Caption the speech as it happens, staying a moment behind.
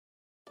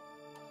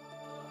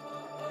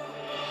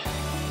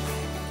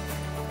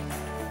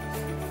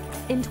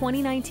In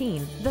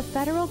 2019, the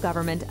federal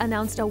government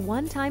announced a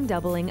one-time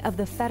doubling of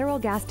the federal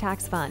gas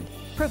tax fund,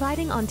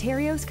 providing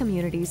Ontario's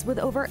communities with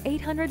over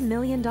 $800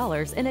 million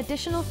in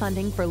additional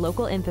funding for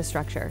local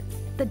infrastructure.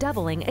 The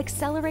doubling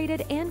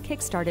accelerated and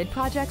kickstarted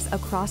projects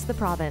across the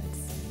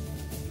province.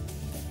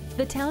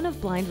 The town of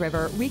Blind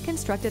River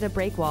reconstructed a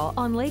breakwall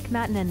on Lake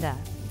Matinenda,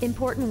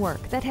 important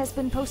work that has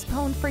been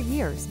postponed for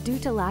years due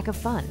to lack of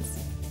funds.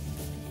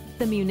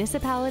 The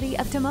Municipality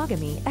of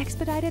Temagami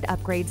expedited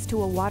upgrades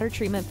to a water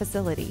treatment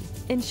facility,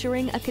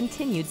 ensuring a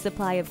continued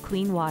supply of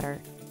clean water.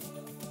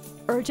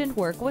 Urgent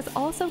work was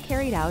also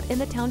carried out in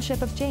the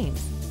Township of James,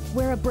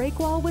 where a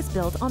breakwall was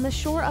built on the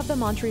shore of the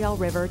Montreal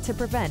River to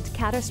prevent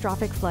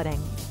catastrophic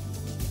flooding.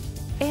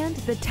 And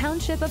the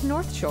Township of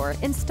North Shore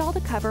installed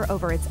a cover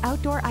over its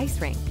outdoor ice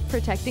rink,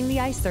 protecting the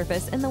ice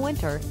surface in the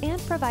winter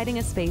and providing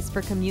a space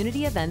for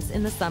community events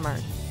in the summer.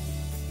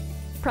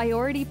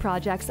 Priority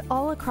projects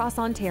all across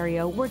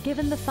Ontario were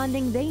given the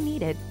funding they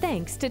needed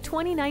thanks to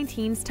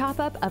 2019's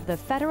top-up of the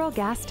Federal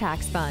Gas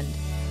Tax Fund.